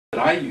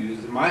that I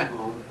use in my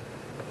home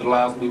that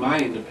allows me my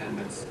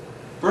independence.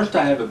 First,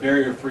 I have a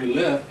barrier-free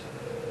lift,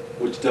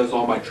 which does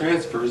all my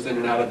transfers in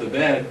and out of the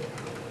bed,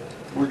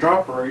 which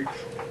operates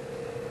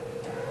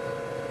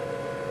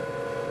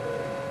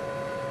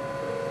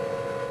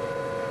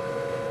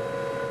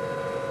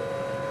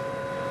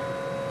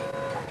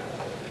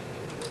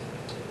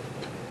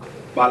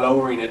by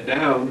lowering it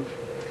down,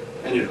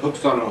 and it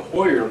hooks on a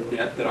Hoyer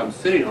net that I'm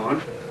sitting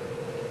on.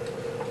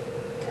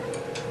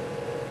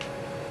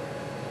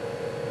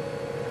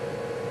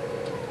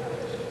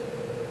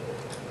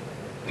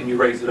 And you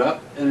raise it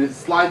up, and it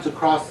slides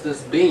across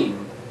this beam,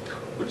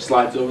 which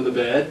slides over the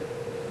bed,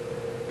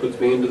 puts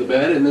me into the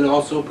bed, and then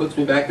also puts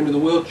me back into the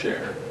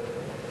wheelchair,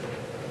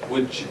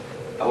 which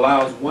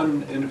allows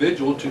one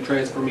individual to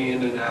transfer me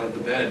in and out of the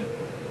bed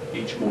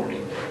each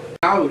morning.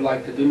 I would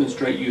like to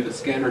demonstrate you the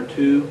Scanner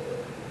 2,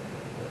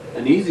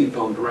 an easy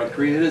phone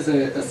directory. It is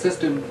an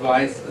assistive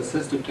device,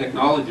 assistive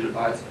technology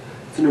device.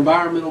 It's an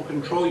environmental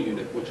control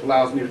unit, which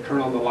allows me to turn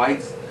on the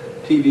lights,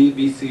 TV,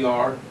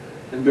 VCR,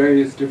 and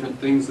various different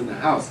things in the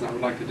house, and I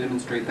would like to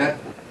demonstrate that.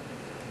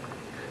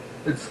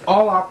 It's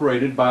all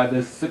operated by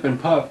this sip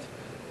and puff,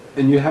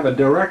 and you have a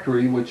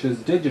directory which is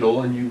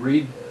digital, and you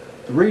read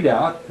the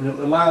readout, and it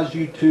allows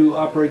you to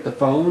operate the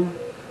phone,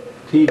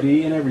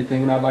 TV, and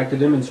everything, and I'd like to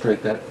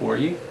demonstrate that for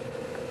you.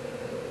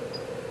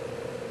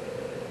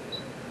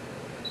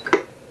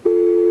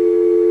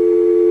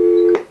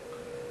 You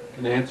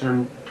can answer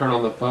and turn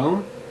on the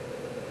phone.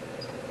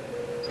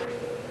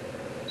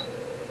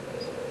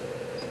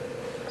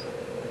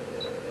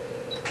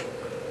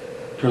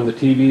 Turn the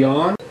TV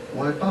on.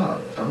 Why,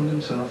 Bob found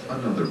himself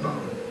another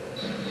bone.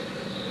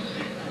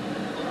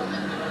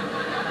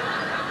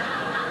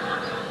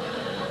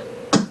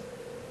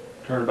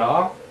 Turn it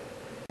off.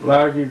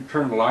 Allows you to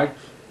turn the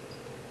lights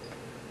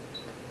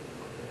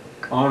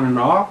on and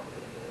off.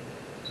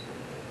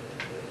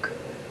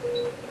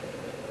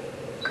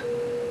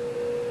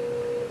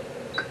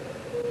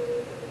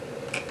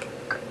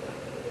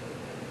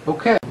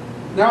 Okay.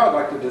 Now I'd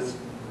like to just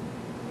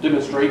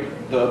demonstrate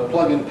the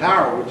plug-in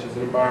power, which is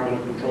an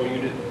environmental control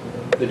unit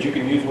that you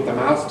can use with a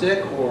mouse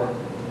stick or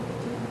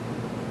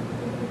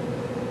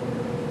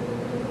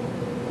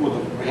with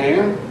a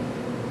hand.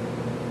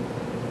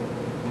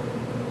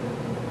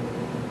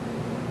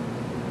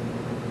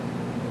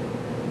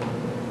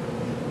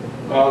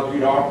 Allows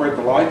you to operate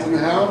the lights in the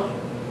house.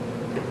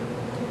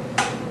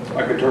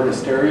 I could turn the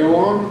stereo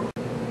on.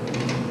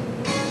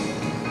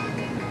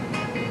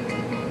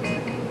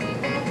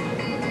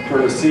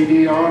 Turn the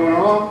CD on and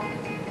off.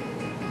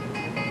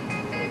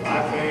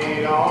 Life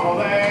ain't all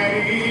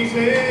that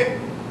easy.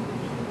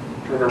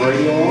 Turn the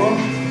radio on.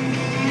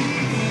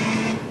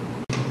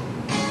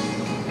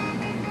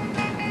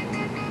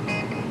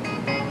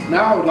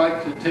 Now I would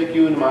like to take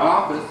you into my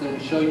office and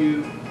show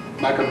you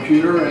my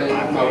computer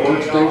and my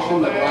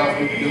workstation that allows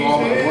me to do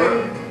all my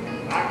work.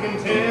 I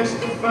can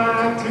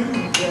testify to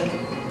that.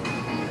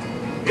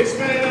 It's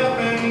been up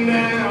and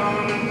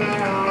down and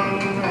down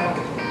and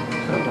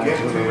down. Get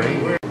to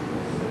where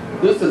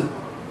This is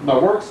my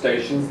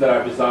workstations that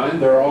I've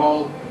designed. They're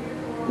all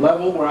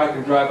level where I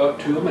can drive up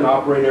to them and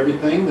operate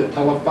everything. The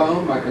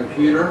telephone, my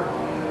computer,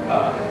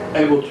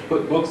 able to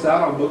put books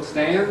out on book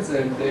stands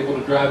and able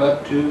to drive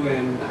up to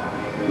and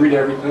read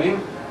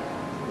everything.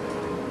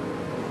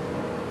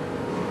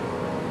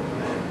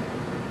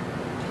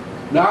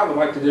 Now I would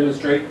like to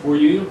demonstrate for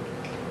you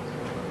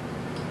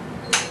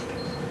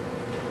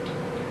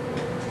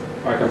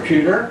my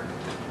computer.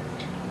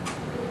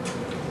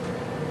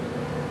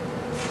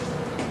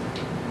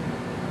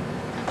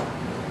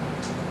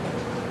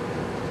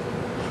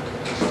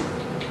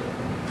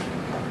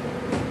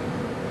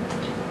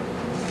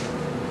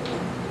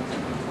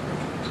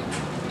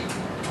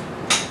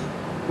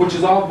 Which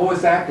is all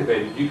voice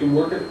activated. You can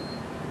work it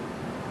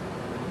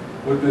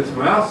with this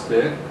mouse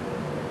stick,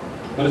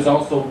 but it's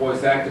also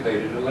voice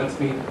activated. It lets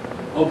me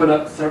open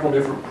up several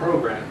different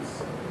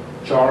programs.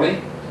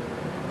 Charlie,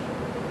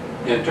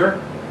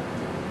 enter.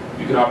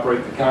 You can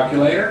operate the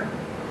calculator,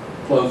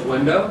 close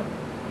window,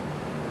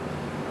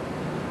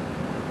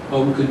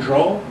 home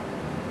control,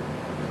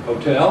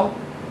 hotel,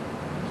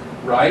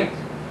 right,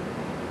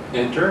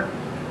 enter.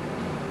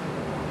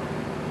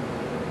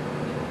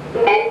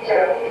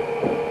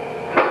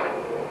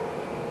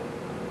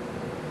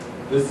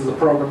 This is a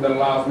program that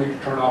allows me to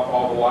turn off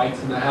all the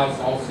lights in the house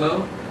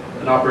also,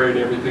 and operate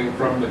everything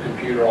from the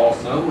computer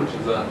also, which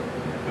is an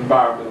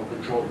environmental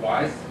control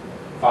device.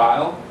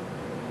 File,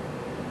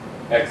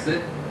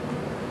 exit,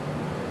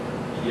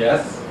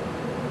 yes,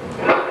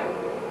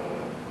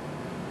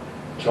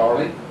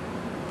 Charlie,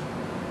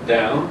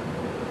 down,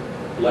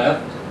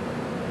 left,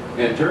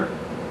 enter.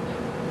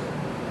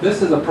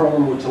 This is a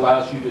program which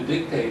allows you to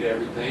dictate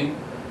everything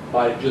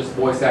by just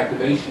voice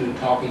activation and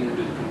talking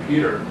into the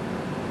computer.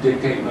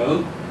 Dictate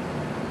mode.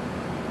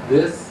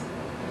 This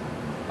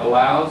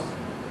allows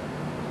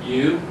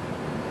you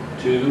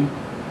to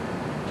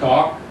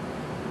talk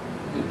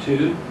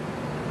into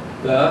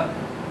the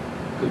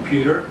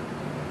computer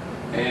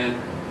and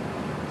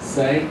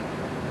say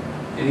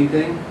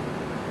anything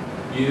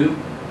you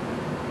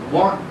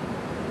want.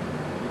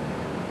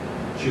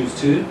 Choose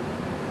 2,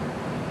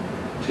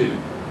 2.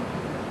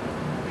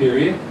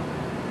 Period.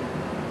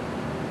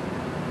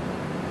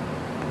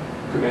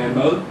 Command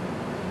mode.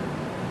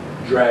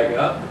 Drag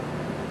up.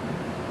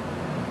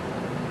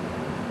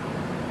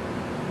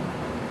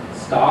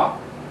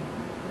 Stop.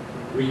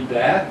 Read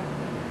that.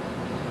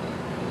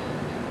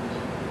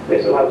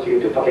 This allows you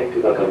to talk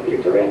to the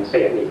computer and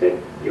say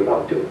anything you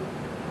want to.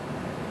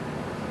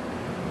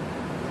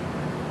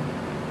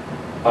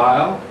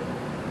 File.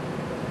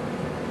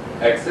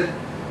 Exit.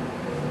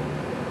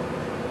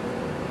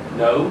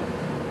 No.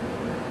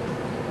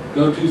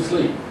 Go to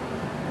sleep.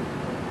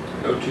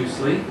 Go to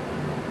sleep.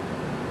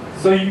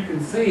 So you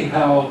can see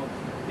how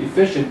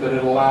efficient that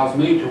it allows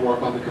me to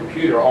work on the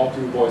computer all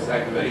through voice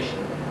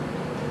activation.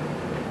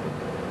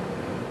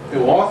 It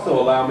will also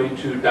allow me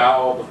to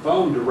dial the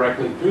phone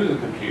directly through the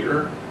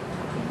computer.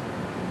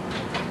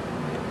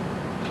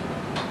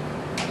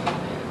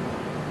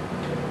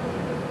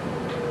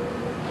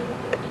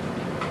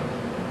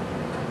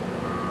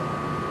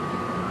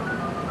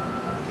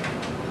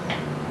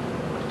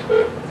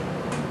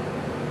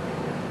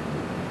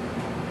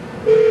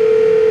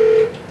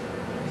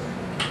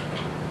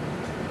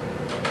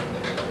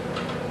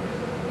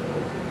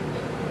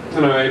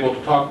 And I'm able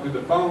to talk through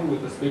the phone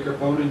with the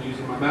speakerphone and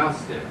using my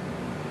mouse stick.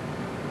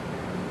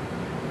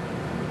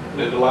 And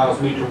it allows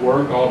me to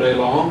work all day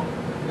long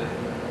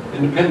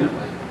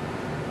independently.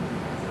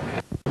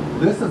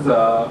 This is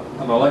an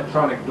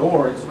electronic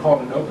door. It's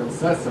called an open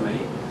sesame.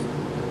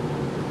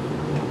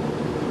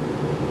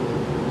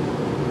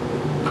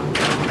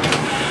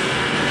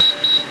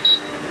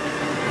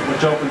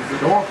 Which opens the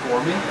door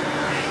for me.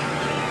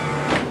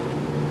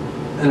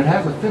 And it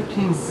has a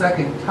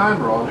 15-second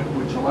timer on it,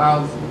 which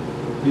allows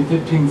me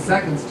 15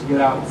 seconds to get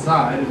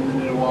outside, and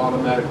then it will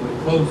automatically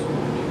close for me.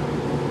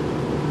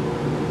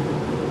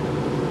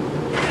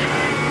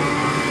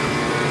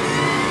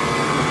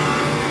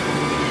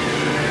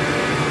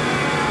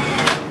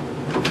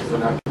 So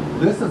now,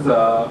 this is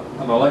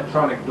an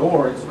electronic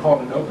door. It's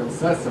called an open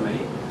sesame.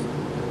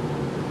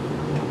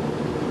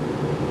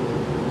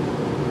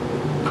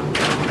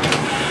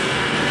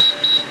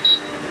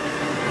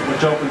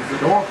 Which opens the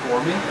door for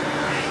me.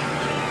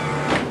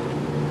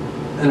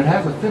 And it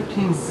has a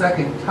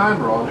 15-second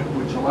timer on it,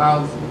 which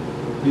allows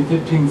me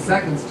 15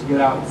 seconds to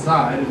get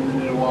outside, and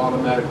then it will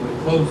automatically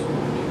close for me.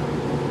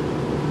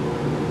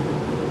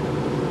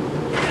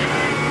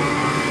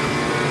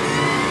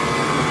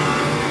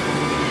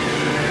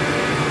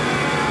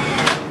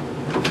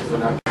 So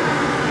now,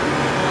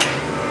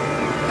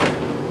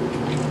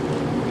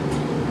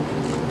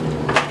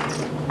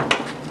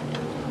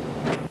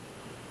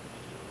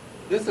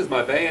 this is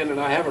my van, and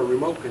I have a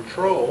remote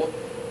control,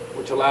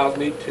 which allows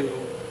me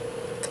to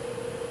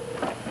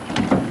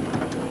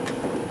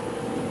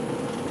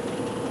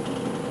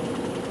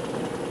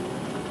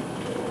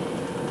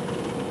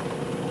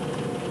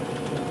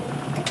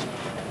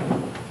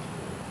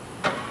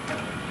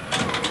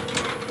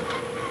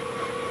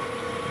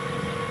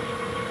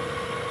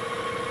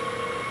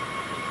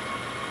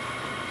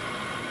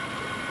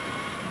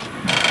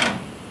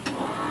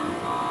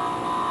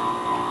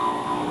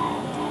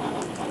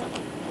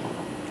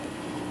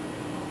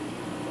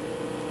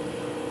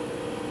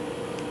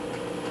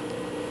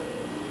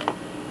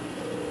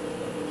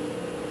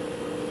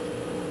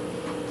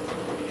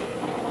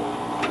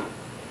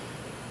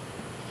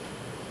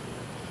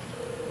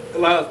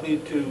allows me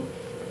to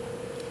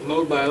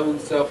load my own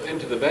self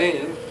into the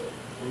van,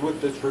 and with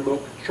this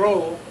remote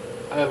control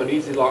I have an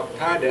easy lock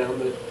tie down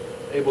that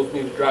enables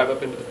me to drive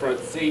up into the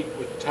front seat,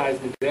 which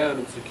ties me down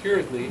and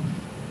secures me,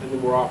 and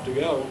then we're off to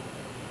go.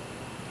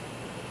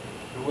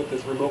 And with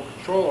this remote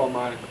control on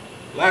my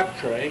lap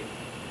tray,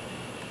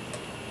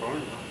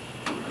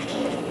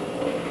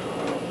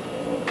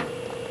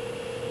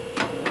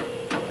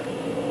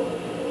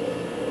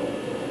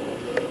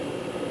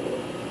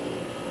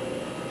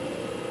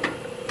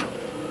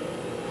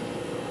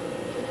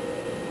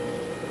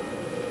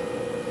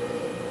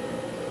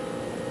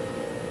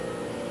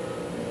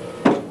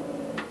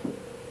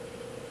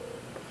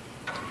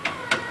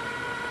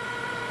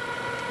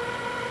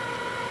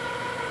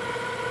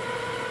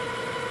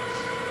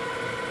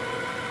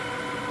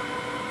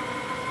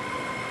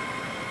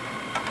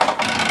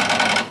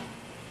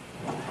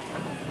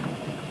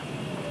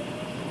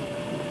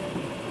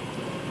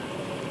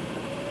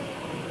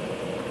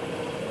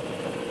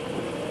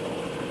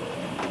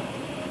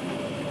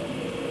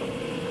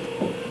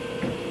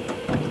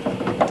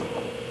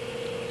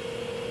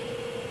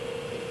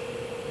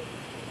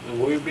 and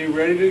we'll be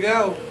ready to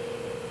go.